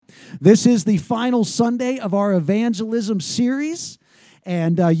This is the final Sunday of our evangelism series.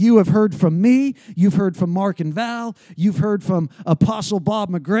 And you have heard from me, you've heard from Mark and Val, you've heard from Apostle Bob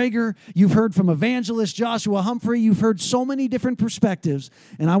McGregor, you've heard from Evangelist Joshua Humphrey, you've heard so many different perspectives.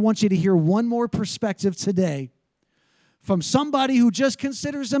 And I want you to hear one more perspective today from somebody who just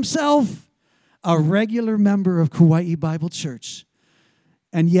considers himself a regular member of Kauai Bible Church.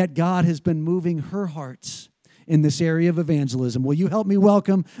 And yet God has been moving her heart in this area of evangelism. Will you help me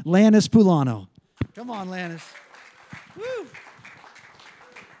welcome Lanice Pullano? Come on, Lanice. Woo!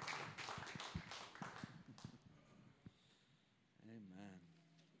 Amen.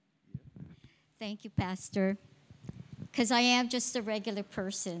 Thank you, Pastor. Because I am just a regular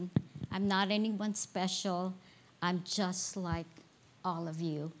person. I'm not anyone special. I'm just like all of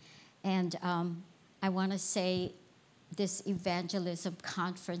you. And I want to say this evangelism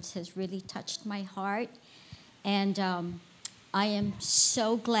conference has really touched my heart. And I am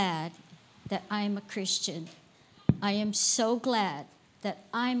so glad that I am a Christian. I am so glad that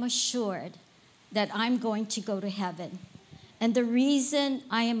I'm assured that I'm going to go to heaven. And the reason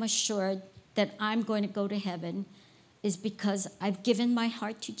I am assured that I'm going to go to heaven is because I've given my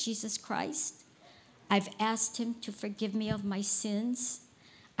heart to Jesus Christ. I've asked him to forgive me of my sins.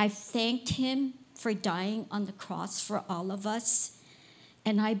 I've thanked him for dying on the cross for all of us.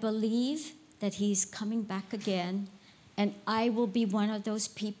 And I believe that he's coming back again. And I will be one of those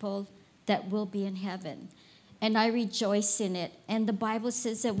people that will be in heaven. And I rejoice in it. And the Bible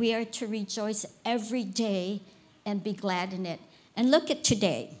says that we are to rejoice every day and be glad in it. And look at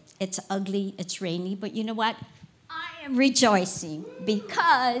today. It's ugly, it's rainy, but you know what? I am rejoicing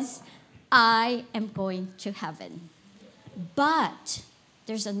because I am going to heaven. But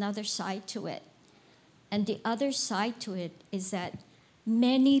there's another side to it. And the other side to it is that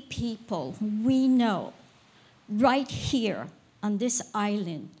many people we know right here on this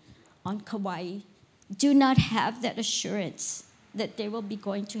island on Kauai do not have that assurance that they will be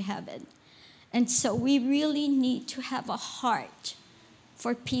going to heaven. And so we really need to have a heart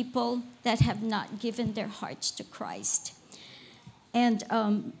for people that have not given their hearts to Christ. And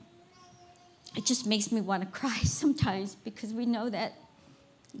it just makes me want to cry sometimes because we know that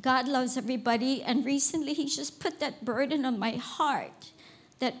God loves everybody, and recently he just put that burden on my heart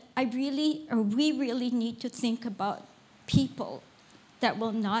that we really need to think about people that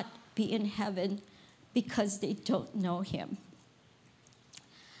will not be in heaven because they don't know him.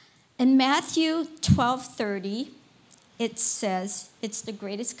 In Matthew 12:30, it says, it's the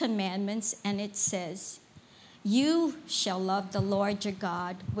greatest commandments, and it says, "You shall love the Lord your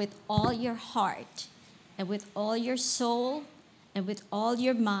God with all your heart and with all your soul and with all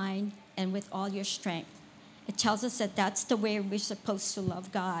your mind and with all your strength." It tells us that that's the way we're supposed to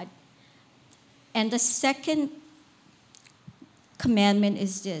love God. And the second commandment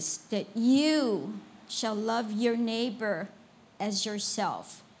is this, that you shall love your neighbor as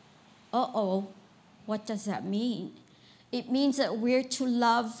yourself. What does that mean? It means that we're to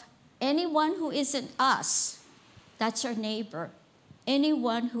love anyone who isn't us. That's our neighbor.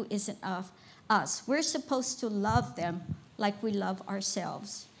 Anyone who isn't of us. We're supposed to love them like we love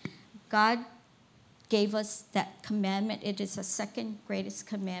ourselves. God gave us that commandment. It is the second greatest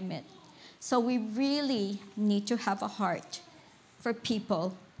commandment. So we really need to have a heart for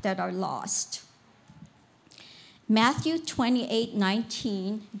people that are lost. Matthew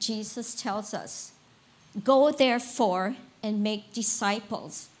 28:19, Jesus tells us, "Go therefore and make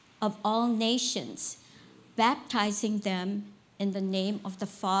disciples of all nations, baptizing them in the name of the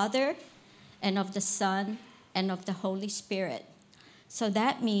Father and of the Son and of the Holy Spirit." So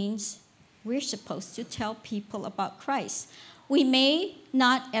that means we're supposed to tell people about Christ. We may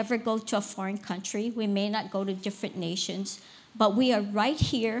not ever go to a foreign country. We may not go to different nations, but we are right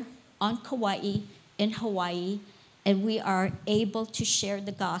here on Kauai, in Hawaii, and we are able to share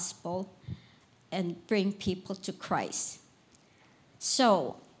the gospel and bring people to Christ.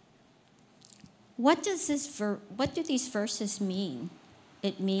 So, what do these verses mean?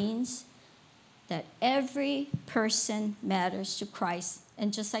 It means that every person matters to Christ.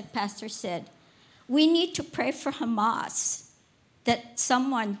 And just like Pastor said, we need to pray for Hamas, that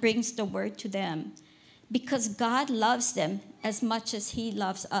someone brings the word to them, because God loves them as much as he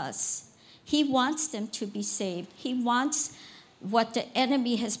loves us. He wants them to be saved. He wants what the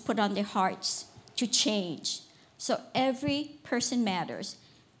enemy has put on their hearts to change. So every person matters.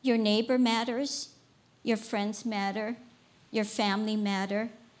 Your neighbor matters. Your friends matter. Your family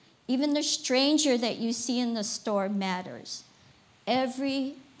matter. Even the stranger that you see in the store matters.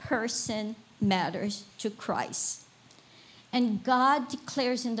 Every person matters to Christ. And God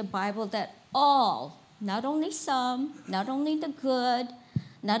declares in the Bible that all, not only some, not only the good,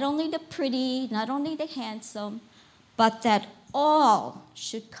 not only the pretty, not only the handsome, but that all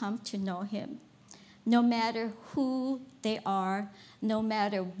should come to know him, no matter who they are, no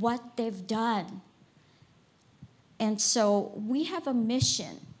matter what they've done. And so we have a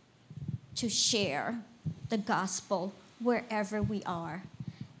mission to share the gospel wherever we are.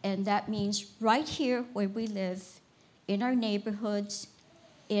 And that means right here where we live, in our neighborhoods,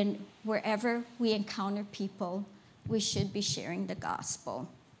 in wherever we encounter people, we should be sharing the gospel.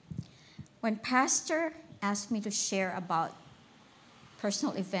 When Pastor asked me to share about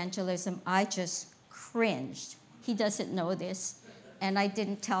personal evangelism, I just cringed. He doesn't know this, and I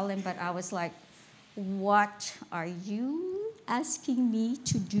didn't tell him, but I was like, what are you asking me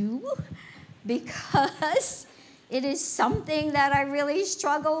to do? Because it is something that I really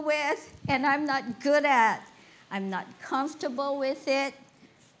struggle with, and I'm not good at. I'm not comfortable with it.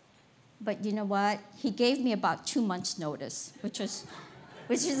 But you know what? He gave me about 2 months' notice, which is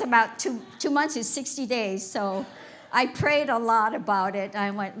about 2 months is 60 days. So I prayed a lot about it.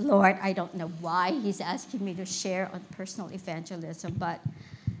 I went, Lord, I don't know why he's asking me to share on personal evangelism, but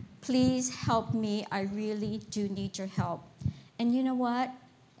please help me. I really do need your help. And you know what?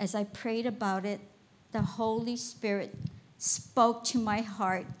 As I prayed about it, the Holy Spirit spoke to my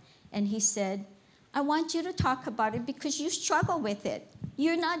heart, and he said, I want you to talk about it because you struggle with it.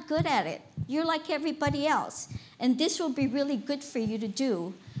 You're not good at it. You're like everybody else. And this will be really good for you to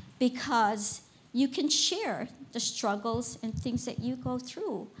do because you can share the struggles and things that you go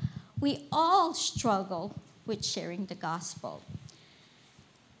through. We all struggle with sharing the gospel.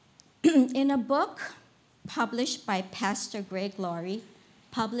 In a book published by Pastor Greg Laurie,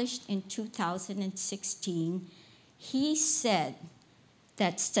 published in 2016, he said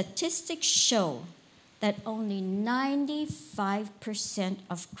that statistics show that only 95%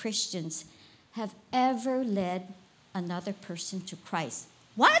 of Christians have ever led another person to Christ.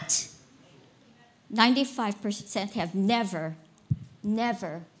 What? 95% have never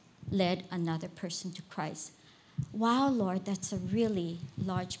led another person to Christ. Wow, Lord, that's a really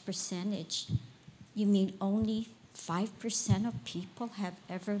large percentage. You mean only 5% of people have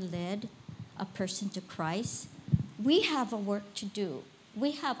ever led a person to Christ? We have a work to do.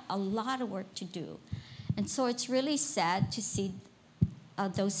 We have a lot of work to do. And so it's really sad to see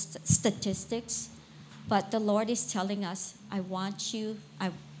those statistics. But the Lord is telling us, I want you,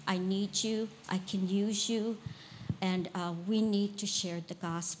 I need you, I can use you, and we need to share the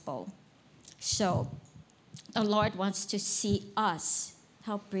gospel. So the Lord wants to see us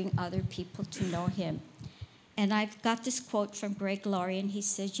help bring other people to know him. And I've got this quote from Greg Laurie, and he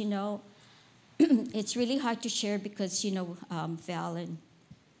says, it's really hard to share because, Val and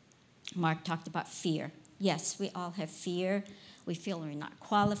Mark talked about fear. Yes, we all have fear. We feel we're not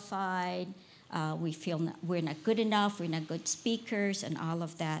qualified. We feel we're not good enough. We're not good speakers and all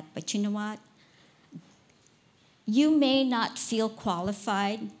of that. But you know what? You may not feel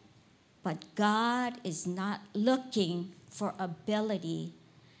qualified, but God is not looking for ability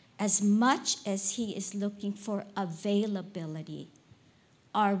as much as he is looking for availability.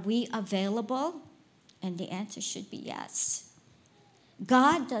 Are we available? And the answer should be yes.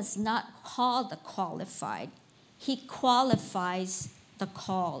 God does not call the qualified. He qualifies the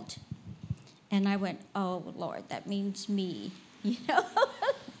called. And I went, oh, Lord, that means me,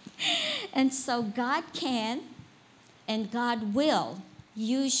 And so God can and God will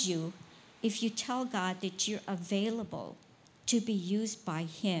use you if you tell God that you're available to be used by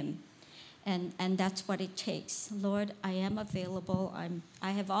him. And that's what it takes. Lord, I am available.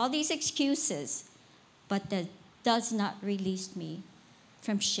 I have all these excuses, but that does not release me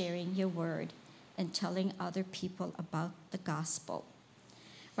from sharing your word and telling other people about the gospel.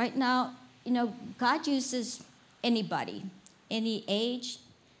 Right now, God uses anybody, any age,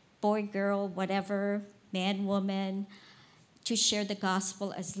 boy, girl, whatever, man, woman, to share the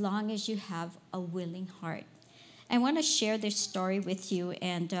gospel as long as you have a willing heart. I want to share this story with you,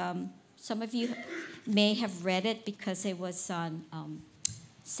 and some of you may have read it because it was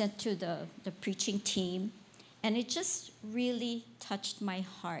sent to the preaching team, and it just really touched my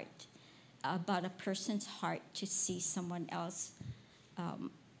heart about a person's heart to see someone else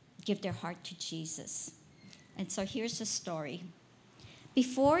give their heart to Jesus. And so here's the story.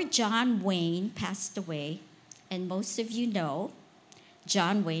 Before John Wayne passed away, and most of you know,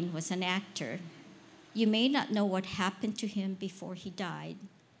 John Wayne was an actor. You may not know what happened to him before he died,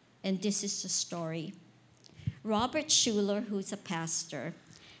 and this is the story. Robert Schuller, who's a pastor,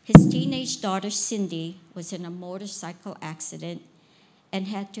 his teenage daughter Cindy was in a motorcycle accident and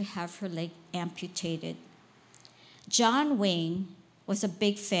had to have her leg amputated. John Wayne was a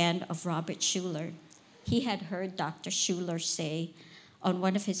big fan of Robert Schuller. He had heard Dr. Schuller say, on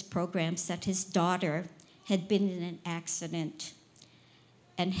one of his programs that his daughter had been in an accident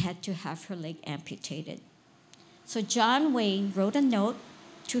and had to have her leg amputated. So John Wayne wrote a note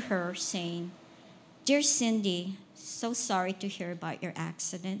to her saying, "Dear Cindy, so sorry to hear about your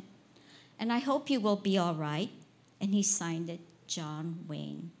accident, and I hope you will be all right." And he signed it, John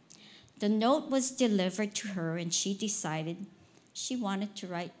Wayne. The note was delivered to her, and she decided she wanted to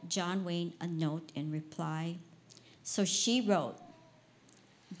write John Wayne a note in reply. So she wrote,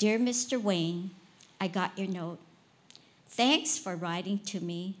 "Dear Mr. Wayne, I got your note. Thanks for writing to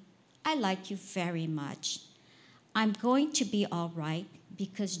me. I like you very much. I'm going to be all right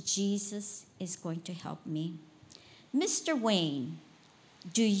because Jesus is going to help me. Mr. Wayne,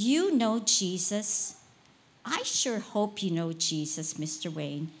 do you know Jesus? I sure hope you know Jesus, Mr.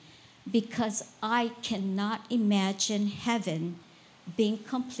 Wayne, because I cannot imagine heaven being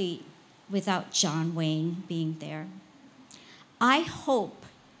complete without John Wayne being there. I hope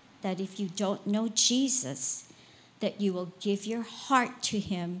that if you don't know Jesus, that you will give your heart to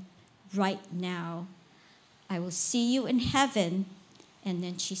him right now. I will see you in heaven." And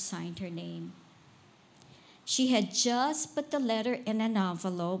then she signed her name. She had just put the letter in an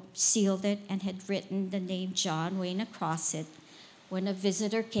envelope, sealed it, and had written the name John Wayne across it when a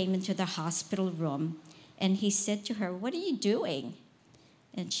visitor came into the hospital room, and he said to her, "What are you doing?"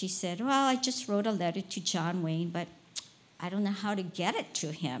 And she said, "Well, I just wrote a letter to John Wayne, but I don't know how to get it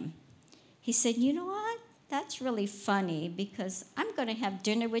to him." He said, "You know what? That's really funny because I'm going to have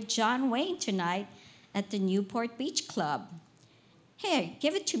dinner with John Wayne tonight at the Newport Beach Club. Here,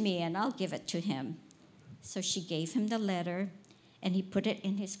 give it to me and I'll give it to him." So she gave him the letter, and he put it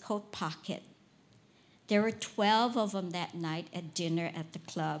in his coat pocket. There were 12 of them that night at dinner at the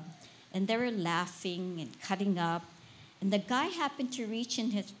club, and they were laughing and cutting up. And the guy happened to reach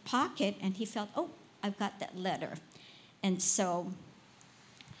in his pocket, and he felt, "Oh, I've got that letter." And so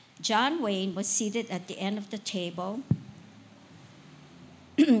John Wayne was seated at the end of the table,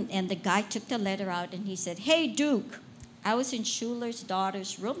 and the guy took the letter out, and he said, "Hey, Duke, I was in Schuler's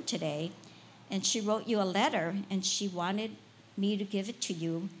daughter's room today, and she wrote you a letter, and she wanted me to give it to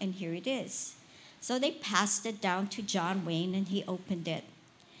you, and here it is." So they passed it down to John Wayne, and he opened it.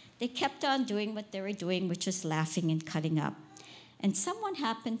 They kept on doing what they were doing, which was laughing and cutting up. And someone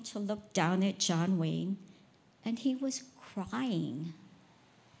happened to look down at John Wayne, and he was crying.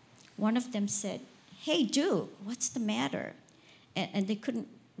 One of them said, "Hey, Duke, what's the matter?" And they couldn't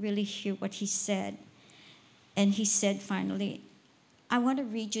really hear what he said. And he said finally, "I want to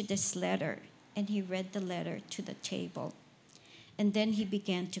read you this letter." And he read the letter to the table. And then he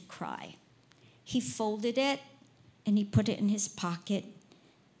began to cry. He folded it, and he put it in his pocket,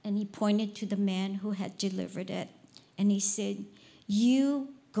 and he pointed to the man who had delivered it. And he said,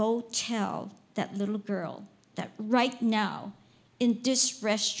 "You go tell that little girl that right now, in this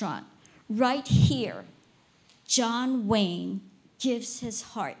restaurant, right here, John Wayne gives his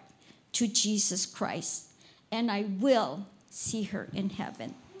heart to Jesus Christ, and I will see her in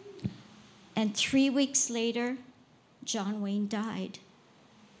heaven." And 3 weeks later, John Wayne died.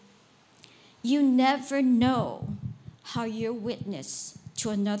 You never know how your witness to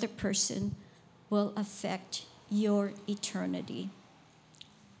another person will affect your eternity.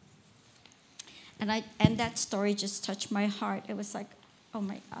 And that story just touched my heart. It was like, oh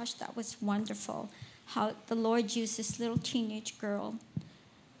my gosh, that was wonderful. How the Lord used this little teenage girl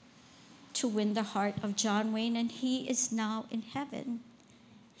to win the heart of John Wayne, and he is now in heaven.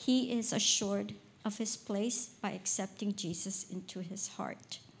 He is assured of his place by accepting Jesus into his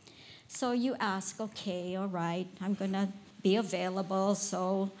heart. So you ask, okay, all right, I'm going to be available,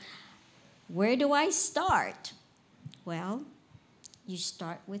 so where do I start? Well, you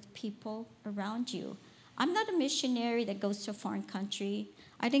start with people around you. I'm not a missionary that goes to a foreign country.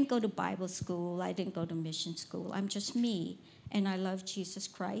 I didn't go to Bible school. I didn't go to mission school. I'm just me, and I love Jesus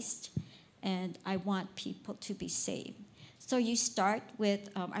Christ, and I want people to be saved. So you start with,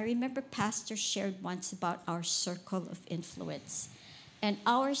 I remember Pastor shared once about our circle of influence. And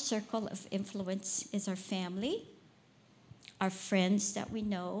our circle of influence is our family, our friends that we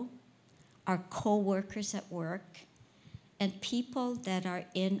know, our co-workers at work, and people that are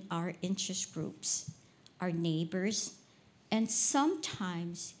in our interest groups, our neighbors, and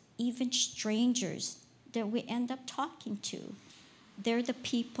sometimes even strangers that we end up talking to. They're the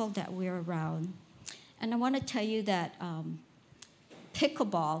people that we're around. And I want to tell you that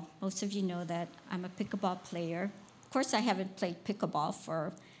pickleball, most of you know that I'm a pickleball player. Of course, I haven't played pickleball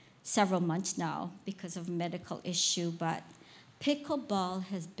for several months now because of a medical issue, but pickleball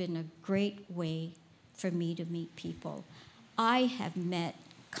has been a great way for me to meet people. I have met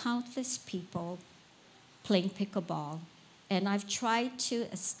countless people playing pickleball, And I've tried to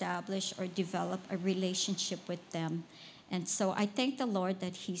establish or develop a relationship with them. And so I thank the Lord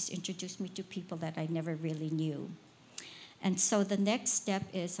that He's introduced me to people that I never really knew. And so the next step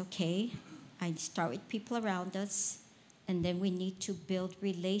is, okay, I start with people around us, and then we need to build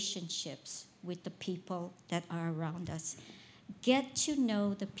relationships with the people that are around us. Get to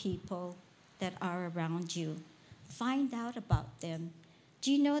know the people that are around you. Find out about them.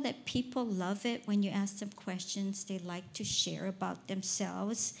 Do you know that people love it when you ask them questions? They like to share about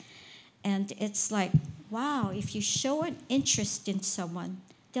themselves. And it's like, wow, if you show an interest in someone,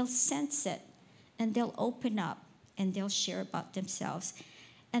 they'll sense it, and they'll open up, and they'll share about themselves.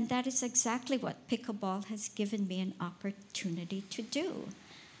 And that is exactly what pickleball has given me an opportunity to do.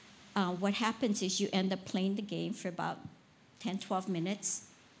 What happens is you end up playing the game for about 10, 12 minutes,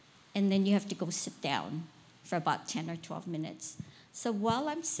 and then you have to go sit down for about 10 or 12 minutes. So while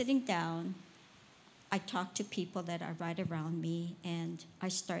I'm sitting down, I talk to people that are right around me, and I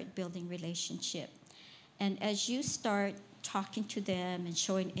start building relationship. And as you start talking to them and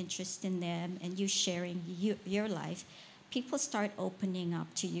showing interest in them, and you sharing your life, people start opening up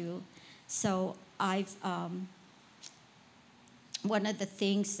to you. So one of the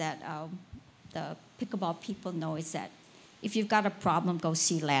things that the pickleball people know is that if you've got a problem, go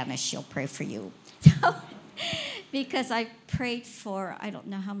see Lanice. She'll pray for you. Because I prayed for, I don't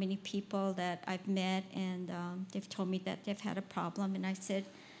know how many people that I've met, and they've told me that they've had a problem. And I said,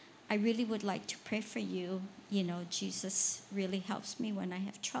 I really would like to pray for you. You know, Jesus really helps me when I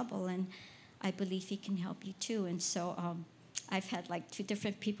have trouble, and I believe He can help you too. And so I've had like 2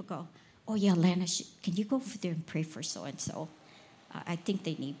 different people go, oh yeah, Lanice, can you go over there and pray for so-and-so? I think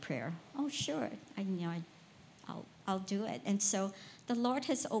they need prayer. Oh, sure. I'll do it. And so the Lord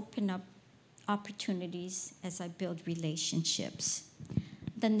has opened up opportunities as I build relationships.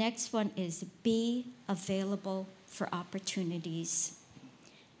 The next one is be available for opportunities.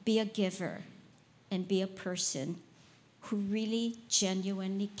 Be a giver, and be a person who really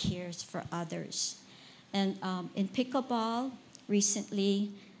genuinely cares for others. And in pickleball,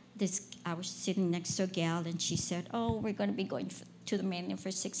 recently, I was sitting next to a gal, and she said, oh, we're going to be going to the mainland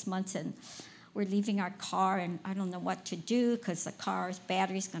for 6 months, and we're leaving our car, and I don't know what to do because the car's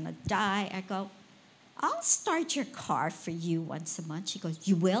battery's going to die. I go, I'll start your car for you once a month. She goes,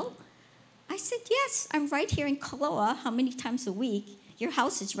 you will? I said, yes, I'm right here in Kaloa. How many times a week? Your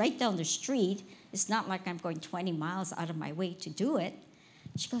house is right down the street. It's not like I'm going 20 miles out of my way to do it.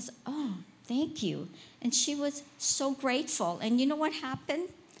 She goes, oh, thank you. And she was so grateful. And you know what happened?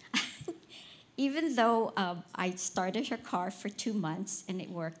 Even though I started her car for 2 months and it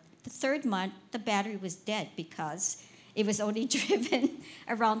worked, the 3rd month, the battery was dead because it was only driven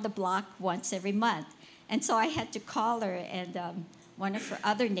around the block once every month. And so I had to call her, and one of her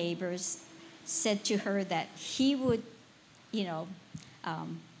other neighbors said to her that he would,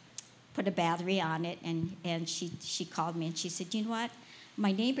 put a battery on it, and she called me, and she said, you know what?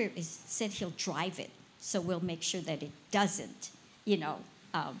 My neighbor said he'll drive it, so we'll make sure that it doesn't,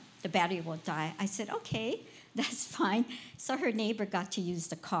 the battery won't die. I said, okay, that's fine. So her neighbor got to use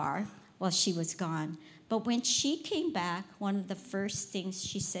the car while she was gone. But when she came back, one of the first things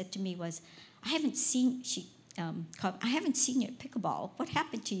she said to me was, I haven't seen you at pickleball. What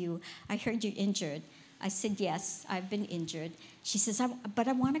happened to you? I heard you're injured. I said, yes, I've been injured. She says, but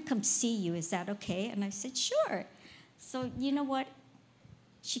I want to come see you. Is that okay? And I said, sure. So you know what?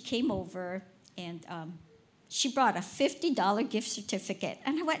 She came over, and she brought a $50 gift certificate.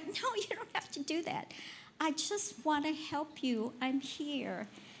 And I went, no, you don't have to do that. I just want to help you. I'm here.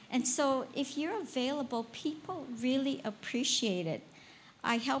 And so if you're available, people really appreciate it.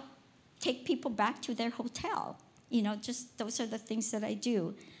 I help take people back to their hotel. Just those are the things that I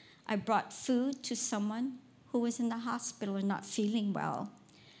do. I brought food to someone who was in the hospital and not feeling well.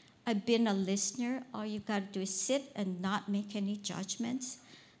 I've been a listener. All you've got to do is sit and not make any judgments.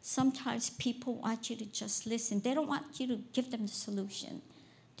 Sometimes people want you to just listen. They don't want you to give them the solution.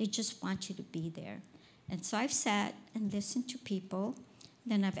 They just want you to be there. And so I've sat and listened to people.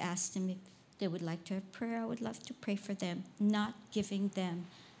 Then I've asked them if they would like to have prayer. I would love to pray for them, not giving them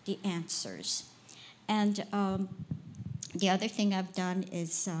the answers. And the other thing I've done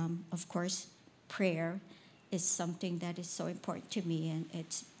is, of course, prayer is something that is so important to me, and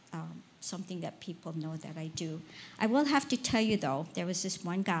it's something that people know that I do. I will have to tell you, though, there is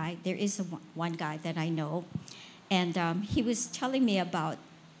one guy that I know, and he was telling me about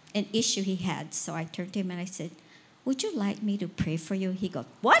an issue he had. So I turned to him and I said, would you like me to pray for you? He goes,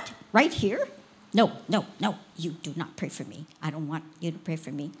 what? Right here? No, you do not pray for me. I don't want you to pray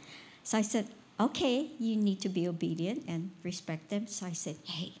for me. So I said, okay, you need to be obedient and respect them. So I said,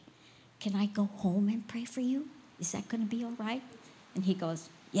 hey, can I go home and pray for you? is that going to be all right? And he goes,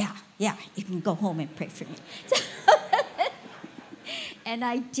 yeah, you can go home and pray for me. And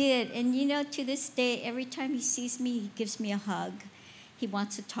I did. And to this day, every time he sees me, he gives me a hug. He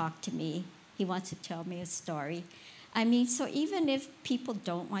wants to talk to me. He wants to tell me a story. I mean, so even if people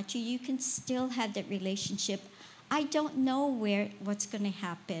don't want you, you can still have that relationship. I don't know what's going to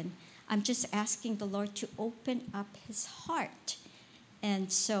happen. I'm just asking the Lord to open up his heart. And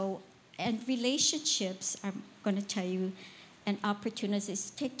relationships, I'm going to tell you, and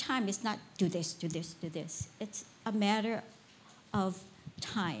opportunities take time. It's not do this, do this, do this. It's a matter of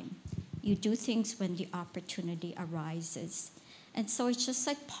time. You do things when the opportunity arises. And so it's just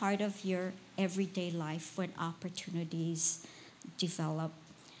like part of your everyday life when opportunities develop.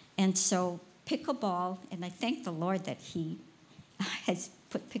 And so pickleball, and I thank the Lord that he has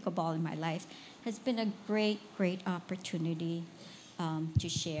put pickleball in my life, has been a great, great opportunity to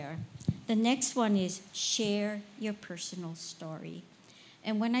share. The next one is share your personal story.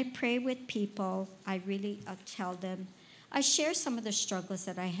 And when I pray with people, I tell them, I share some of the struggles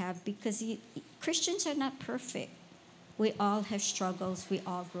that I have because Christians are not perfect. We all have struggles. We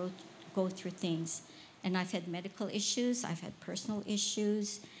all go through things. And I've had medical issues. I've had personal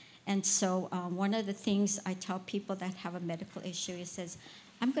issues. And so one of the things I tell people that have a medical issue is says,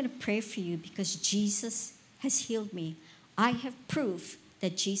 I'm going to pray for you because Jesus has healed me. I have proof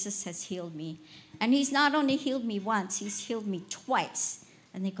that Jesus has healed me. And he's not only healed me once, he's healed me twice.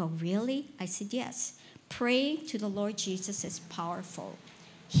 And they go, really? I said, yes. Praying to the Lord Jesus is powerful.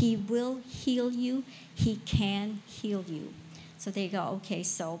 He will heal you. He can heal you. So they go, okay,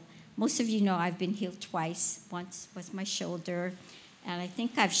 so most of you know I've been healed twice. Once was my shoulder. And I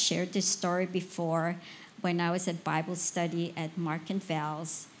think I've shared this story before. When I was at Bible study at Mark and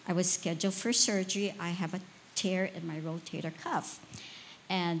Val's, I was scheduled for surgery. I have a tear in my rotator cuff.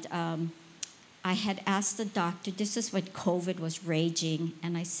 And I had asked the doctor, this is when COVID was raging,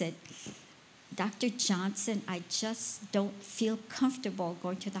 and I said, Dr. Johnson, I just don't feel comfortable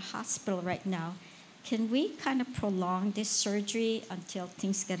going to the hospital right now. Can we kind of prolong this surgery until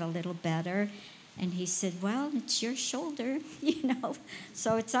things get a little better? And he said, well, it's your shoulder,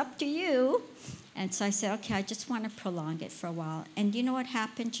 so it's up to you. And so I said, okay, I just want to prolong it for a while. And you know what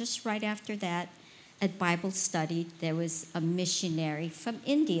happened just right after that? At Bible study, there was a missionary from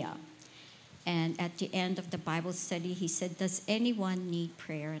India. And at the end of the Bible study, he said, does anyone need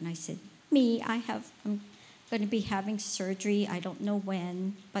prayer? And I said, me, I'm going to be having surgery. I don't know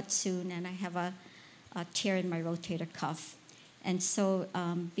when, but soon. And I have a tear in my rotator cuff. And so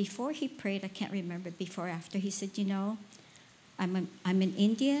before he prayed, I can't remember, before or after, he said, I'm an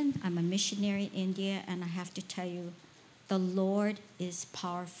Indian. I'm a missionary in India. And I have to tell you, the Lord is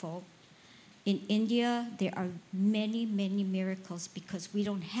powerful. In India, there are many, many miracles because we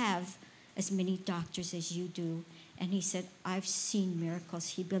don't have as many doctors as you do. And he said, I've seen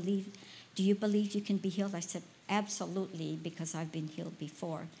miracles. Do you believe you can be healed? I said, absolutely, because I've been healed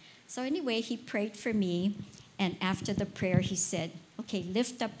before. So anyway, he prayed for me. And after the prayer, he said, okay,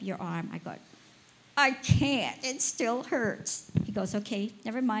 lift up your arm. I go, I can't. It still hurts. He goes, okay,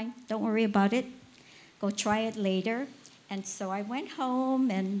 never mind. Don't worry about it. Go try it later. And so I went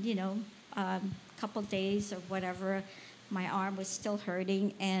home and, a couple days or whatever, my arm was still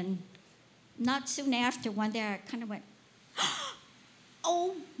hurting. And not soon after, one day I kind of went,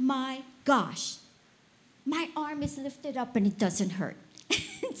 oh my gosh, my arm is lifted up and it doesn't hurt.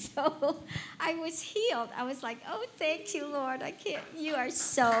 And so I was healed. I was like, oh, thank you, Lord. You are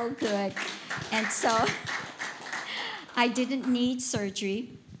so good. And so I didn't need surgery.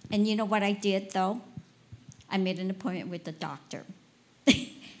 And you know what I did, though? I made an appointment with the doctor.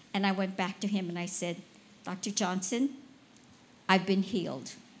 And I went back to him and I said, Dr. Johnson, I've been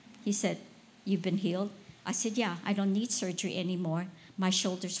healed. He said, you've been healed? I said, yeah, I don't need surgery anymore. My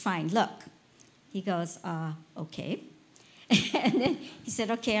shoulder's fine. Look. He goes, okay. And then he said,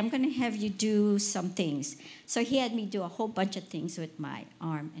 okay, I'm going to have you do some things. So he had me do a whole bunch of things with my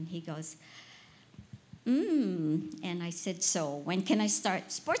arm. And he goes, And I said, so when can I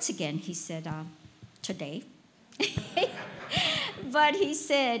start sports again? He said, today. But he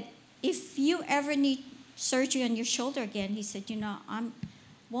said, if you ever need surgery on your shoulder again, he said, I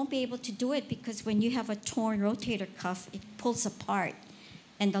won't be able to do it because when you have a torn rotator cuff, it pulls apart.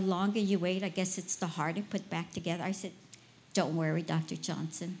 And the longer you wait, I guess it's the harder to put back together. I said, don't worry, Dr.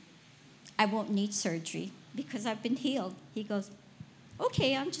 Johnson. I won't need surgery because I've been healed. He goes,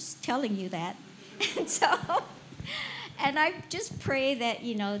 okay, I'm just telling you that. And I just pray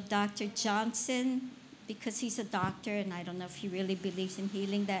that, Dr. Johnson, because he's a doctor, and I don't know if he really believes in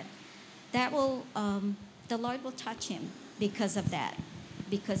healing, that will, the Lord will touch him because of that.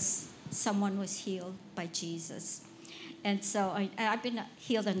 Because someone was healed by Jesus. And so I've been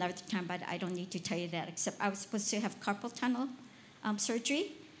healed another time, but I don't need to tell you that, except I was supposed to have carpal tunnel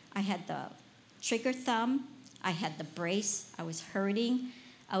surgery. I had the trigger thumb. I had the brace. I was hurting.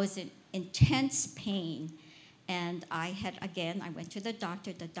 I was in intense pain. And I went to the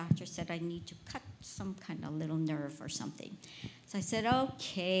doctor. The doctor said I need to cut some kind of little nerve or something. So I said,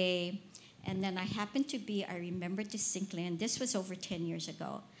 okay. And then I remember distinctly, and this was over 10 years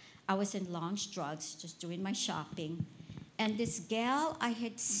ago. I was in Long's Drugs, just doing my shopping. And this gal I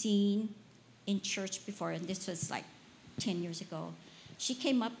had seen in church before, and this was like 10 years ago, she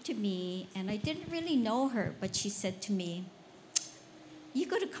came up to me, and I didn't really know her, but she said to me, "You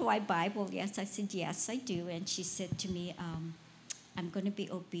go to Kauai Bible?" Yes, I said, "Yes, I do." And she said to me, "I'm going to be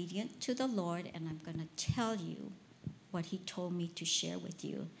obedient to the Lord, and I'm going to tell you what he told me to share with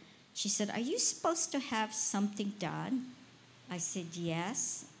you." She said, "Are you supposed to have something done?" I said,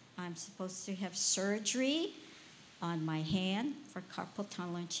 "Yes, I'm supposed to have surgery on my hand for carpal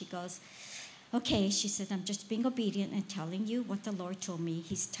tunnel." And she goes, "Okay," she said, "I'm just being obedient and telling you what the Lord told me.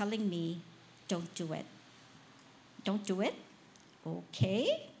 He's telling me, don't do it." "Don't do it?"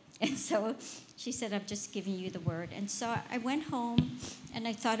 "Okay." And so she said, "I'm just giving you the word." And so I went home and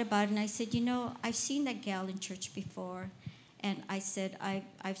I thought about it, and I said, I've seen that gal in church before. And I said,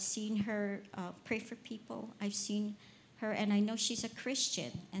 I've seen her pray for people. I've seen her, and I know she's a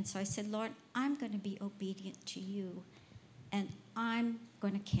Christian. And so I said, "Lord, I'm going to be obedient to you, and I'm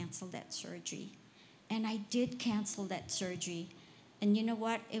going to cancel that surgery." And I did cancel that surgery. And you know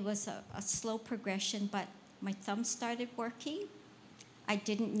what? It was a slow progression, but my thumb started working. I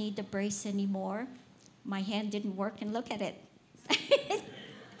didn't need the brace anymore. My hand didn't work, and look at it.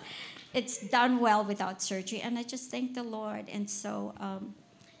 It's done well without surgery, and I just thank the Lord. And so,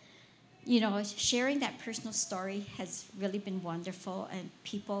 sharing that personal story has really been wonderful, and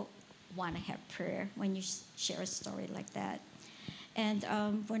people want to have prayer when you share a story like that. And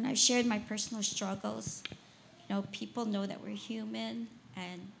when I shared my personal struggles, people know that we're human,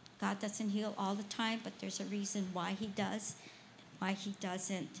 and God doesn't heal all the time, but there's a reason why he does, why he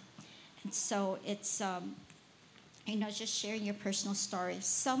doesn't. And so it's, just sharing your personal story. If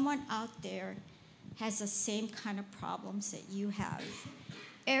someone out there has the same kind of problems that you have,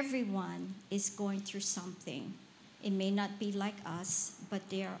 everyone is going through something. It may not be like us, but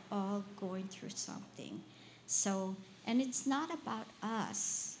they are all going through something. So, and it's not about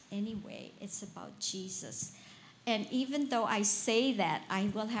us anyway, it's about Jesus. And even though I say that,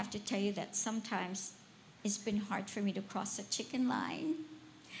 I will have to tell you that sometimes it's been hard for me to cross a chicken line.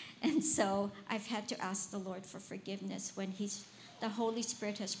 And so I've had to ask the Lord for forgiveness when the Holy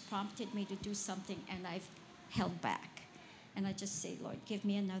Spirit has prompted me to do something and I've held back. And I just say, "Lord, give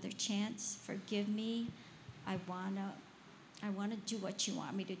me another chance. Forgive me. I wanna do what you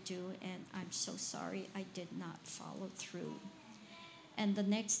want me to do, and I'm so sorry I did not follow through." And the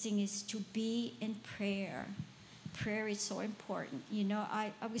next thing is to be in prayer. Prayer is so important.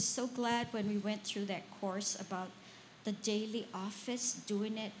 I was so glad when we went through that course about the daily office,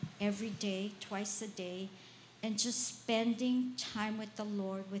 doing it every day, twice a day, and just spending time with the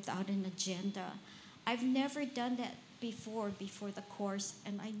Lord without an agenda. I've never done that before the course,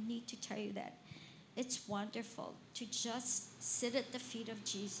 and I need to tell you that it's wonderful to just sit at the feet of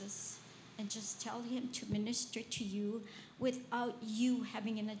Jesus and just tell him to minister to you without you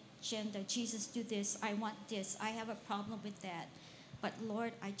having an agenda. "Jesus, do this. I want this. I have a problem with that. But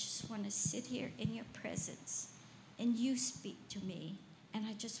Lord, I just want to sit here in your presence and you speak to me. And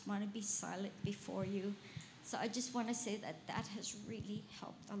I just want to be silent before you." So I just want to say that has really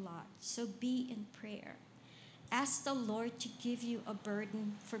helped a lot. So be in prayer. Ask the Lord to give you a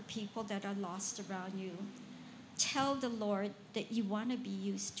burden for people that are lost around you. Tell the Lord that you want to be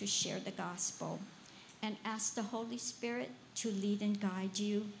used to share the gospel. And ask the Holy Spirit to lead and guide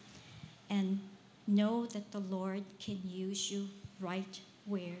you. And know that the Lord can use you right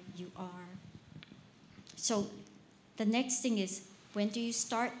where you are. So the next thing is, when do you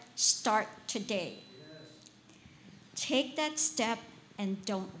start? Start today. Take that step and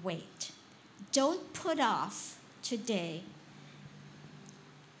don't wait. Don't put off today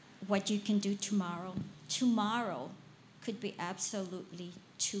what you can do tomorrow. Tomorrow could be absolutely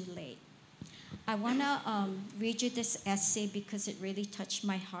too late. I want to read you this essay because it really touched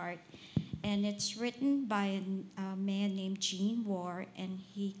my heart. And it's written by a man named Gene War, and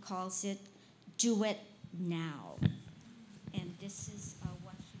he calls it "Do It Now." And this is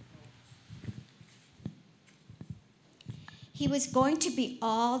what he wrote. "He was going to be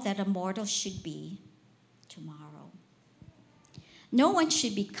all that a mortal should be tomorrow. No one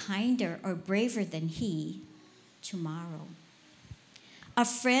should be kinder or braver than he tomorrow. A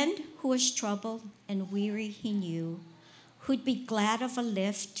friend who was troubled and weary he knew, who'd be glad of a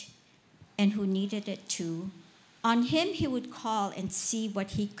lift and who needed it too. On him he would call and see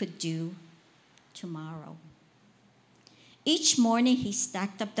what he could do tomorrow. Each morning he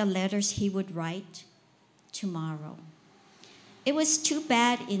stacked up the letters he would write tomorrow. It was too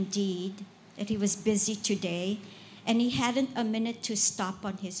bad indeed that he was busy today and he hadn't a minute to stop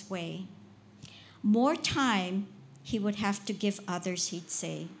on his way. More time he would have to give others, he'd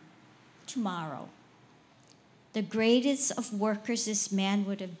say, tomorrow. The greatest of workers this man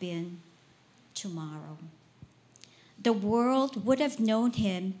would have been tomorrow. The world would have known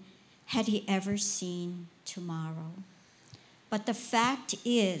him had he ever seen tomorrow. But the fact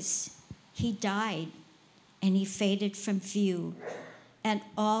is, he died and he faded from view, and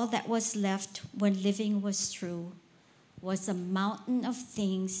all that was left when living was through was a mountain of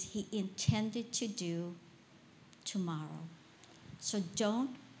things he intended to do tomorrow. So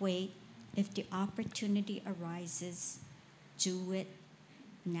don't wait. If the opportunity arises, do it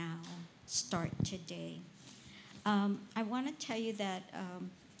now. Start today. I want to tell you that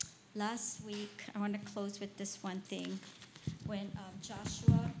last week, I want to close with this one thing. When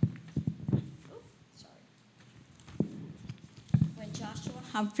Joshua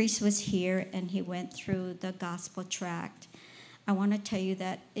Humphreys was here and he went through the gospel tract, I want to tell you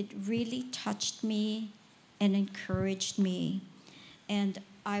that it really touched me and encouraged me. And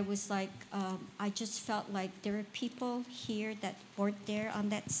I was like, I just felt like there are people here that weren't there on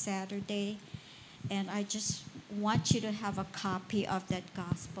that Saturday, and I just want you to have a copy of that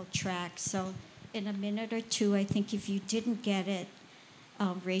gospel tract. So in a minute or two, I think if you didn't get it,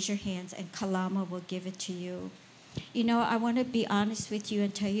 raise your hands and Kalama will give it to you. You know, I want to be honest with you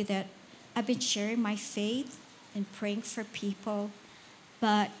and tell you that I've been sharing my faith and praying for people,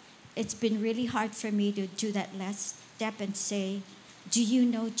 but it's been really hard for me to do that last step and say, do you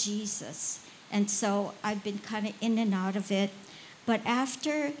know Jesus? And so I've been kind of in and out of it. But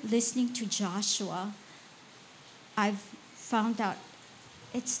after listening to Joshua, I've found out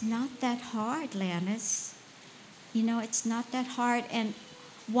it's not that hard, Lanice. You know, it's not that hard. And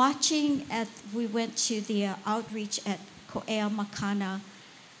we went to the outreach at Ko'ea Makana.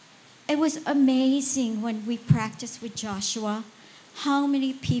 It was amazing when we practiced with Joshua how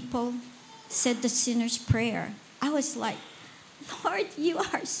many people said the sinner's prayer. I was like, Lord, you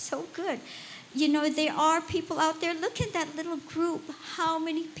are so good. You know, there are people out there. Look at that little group. How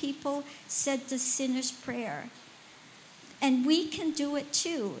many people said the sinner's prayer? And we can do it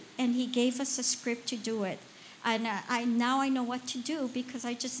too. And he gave us a script to do it. And now I know what to do because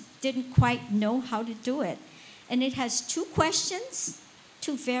I just didn't quite know how to do it. And it has 2 questions,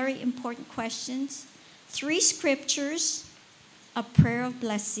 2 very important questions, 3 scriptures, a prayer of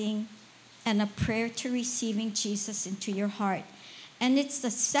blessing, and a prayer to receiving Jesus into your heart. And it's the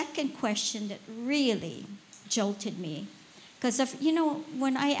second question that really jolted me. Because,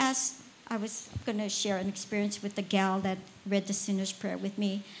 when I was going to share an experience with the gal that read the sinner's prayer with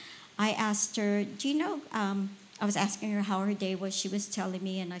me. I asked her, do you know, I was asking her how her day was. She was telling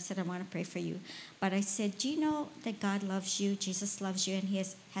me, and I said, I want to pray for you. But I said, do you know that God loves you, Jesus loves you, and he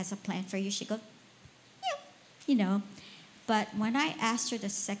has a plan for you? She goes, yeah, But when I asked her the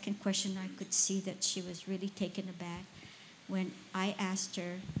second question, I could see that she was really taken aback. When I asked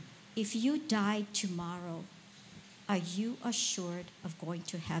her, if you died tomorrow, are you assured of going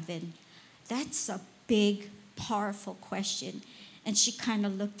to heaven? That's a big, powerful question. And she kind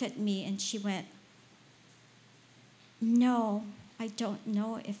of looked at me and she went, no, I don't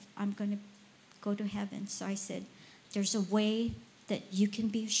know if I'm going to go to heaven. So I said, there's a way that you can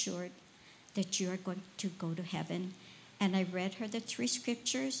be assured that you are going to go to heaven. And I read her the 3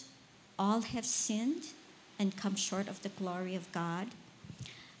 scriptures. All have sinned and come short of the glory of God.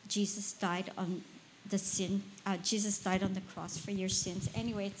 Jesus died on the cross for your sins.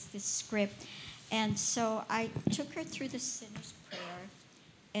 Anyway, it's this script. And so I took her through the sinner's prayer,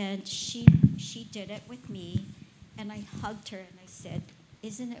 and she did it with me. And I hugged her and I said,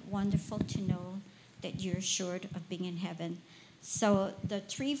 isn't it wonderful to know that you're assured of being in heaven? So the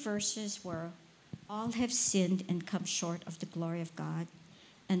 3 verses were, all have sinned and come short of the glory of God,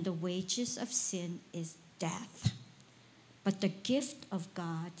 and the wages of sin is death. But the gift of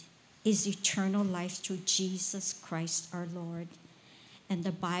God is eternal life through Jesus Christ our Lord. And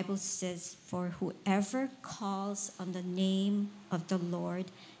the Bible says, for whoever calls on the name of the Lord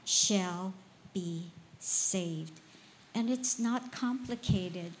shall be saved. And it's not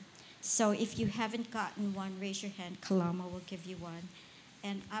complicated. So if you haven't gotten one, raise your hand. Kalama will give you one.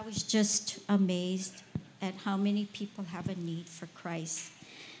 And I was just amazed at how many people have a need for Christ.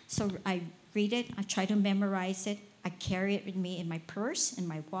 So I read it, I try to memorize it, I carry it with me in my purse, in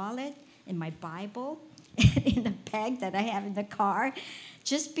my wallet, in my Bible, and in the bag that I have in the car,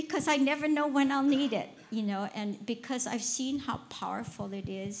 just because I never know when I'll need it, and because I've seen how powerful it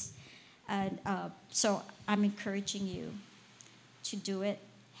is. And so I'm encouraging you to do it,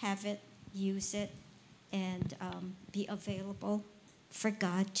 have it, use it, and be available for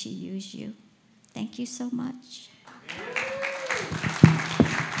God to use you. Thank you so much.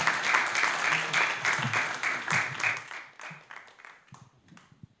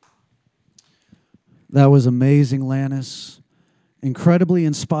 That was amazing, Lanice. Incredibly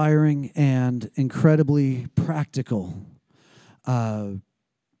inspiring and incredibly practical.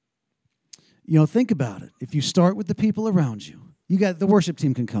 Think about it. If you start with the people around you, the worship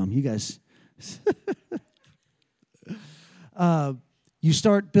team can come. You guys. You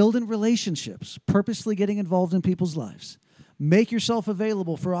start building relationships, purposely getting involved in people's lives. Make yourself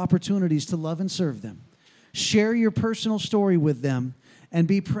available for opportunities to love and serve them. Share your personal story with them and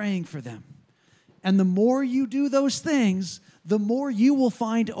be praying for them. And the more you do those things, the more you will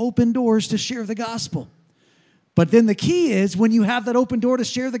find open doors to share the gospel. But then the key is, when you have that open door to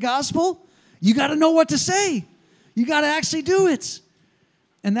share the gospel, you got to know what to say. You got to actually do it.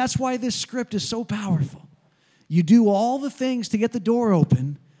 And that's why this script is so powerful. You do all the things to get the door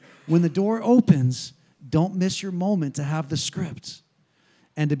open. When the door opens, don't miss your moment to have the script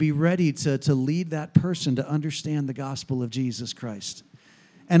and to be ready to lead that person to understand the gospel of Jesus Christ.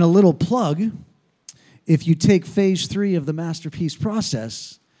 And a little plug, if you take phase 3 of the Masterpiece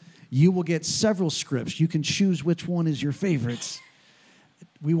process, you will get several scripts. You can choose which one is your favorites.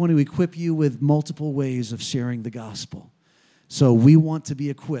 We want to equip you with multiple ways of sharing the gospel. So we want to be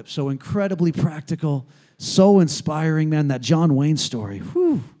equipped. So incredibly practical, so inspiring, man. That John Wayne story.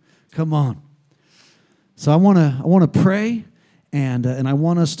 Whew, come on. So I want to pray, and I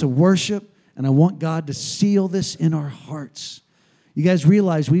want us to worship, and I want God to seal this in our hearts. You guys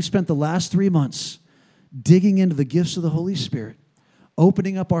realize we've spent the last 3 months digging into the gifts of the Holy Spirit,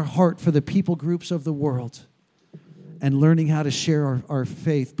 opening up our heart for the people groups of the world, and learning how to share our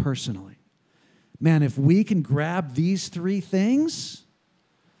faith personally. Man, if we can grab these 3 things,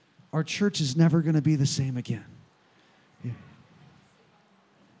 our church is never going to be the same again.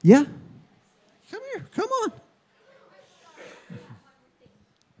 Yeah? Come here. Come on.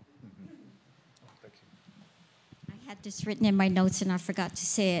 I had this written in my notes and I forgot to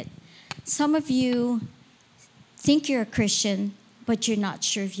say it. Some of you think you're a Christian, but you're not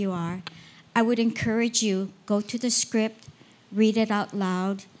sure if you are. I would encourage you, go to the script, read it out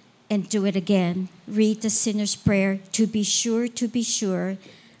loud, and do it again. Read the sinner's prayer to be sure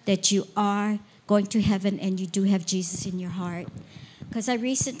that you are going to heaven and you do have Jesus in your heart. Because I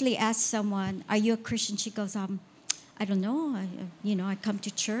recently asked someone, are you a Christian? She goes, I don't know. I come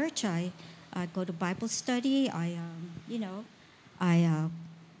to church. I go to Bible study. I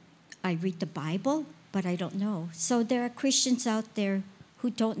read the Bible, but I don't know. So there are Christians out there who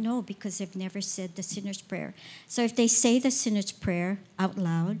don't know because they've never said the sinner's prayer. So if they say the sinner's prayer out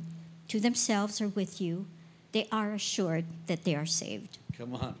loud to themselves or with you, they are assured that they are saved.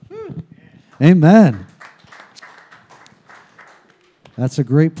 Come on. Amen. That's a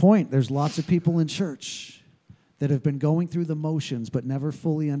great point. There's lots of people in church that have been going through the motions but never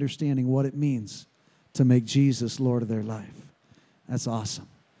fully understanding what it means to make Jesus Lord of their life. That's awesome.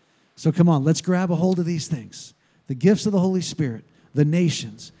 So come on, let's grab a hold of these things. The gifts of the Holy Spirit, the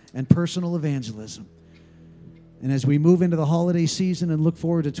nations, and personal evangelism. And as we move into the holiday season and look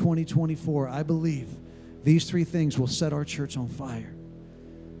forward to 2024, I believe these 3 things will set our church on fire.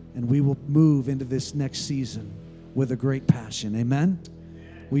 And we will move into this next season with a great passion. Amen?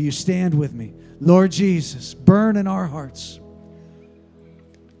 Will you stand with me? Lord Jesus, burn in our hearts.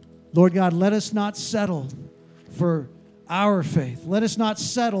 Lord God, let us not settle for our faith. Let us not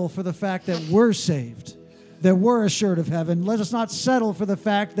settle for the fact that we're saved, that we're assured of heaven. Let us not settle for the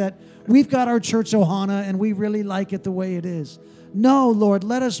fact that we've got our church Ohana and we really like it the way it is. No, Lord,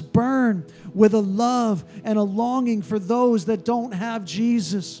 let us burn with a love and a longing for those that don't have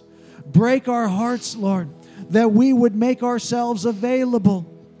Jesus. Break our hearts, Lord, that we would make ourselves available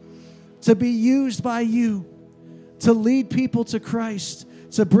to be used by you, to lead people to Christ,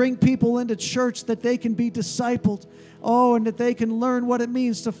 to bring people into church that they can be discipled. Oh, and that they can learn what it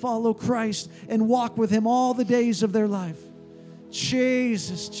means to follow Christ and walk with Him all the days of their life.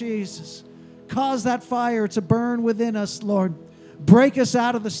 Jesus, Jesus. Cause that fire to burn within us, Lord. Break us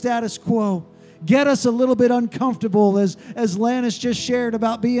out of the status quo. Get us a little bit uncomfortable, as Lanice just shared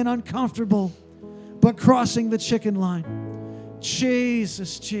about being uncomfortable, but crossing the chicken line.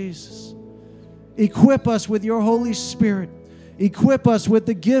 Jesus, Jesus. Equip us with your Holy Spirit. Equip us with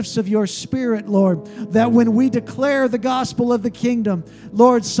the gifts of your Spirit, Lord, that when we declare the gospel of the kingdom,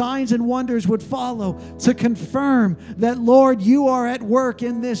 Lord, signs and wonders would follow to confirm that, Lord, you are at work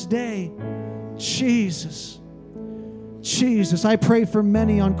in this day. Jesus, I pray for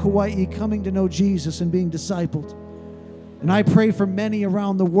many on Kauai coming to know Jesus and being discipled. And I pray for many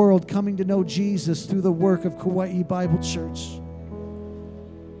around the world coming to know Jesus through the work of Kauai Bible Church.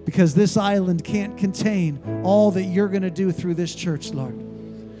 Because this island can't contain all that you're going to do through this church, Lord.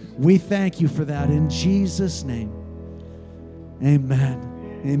 We thank you for that in Jesus' name.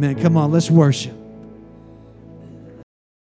 Amen. Amen. Come on, let's worship.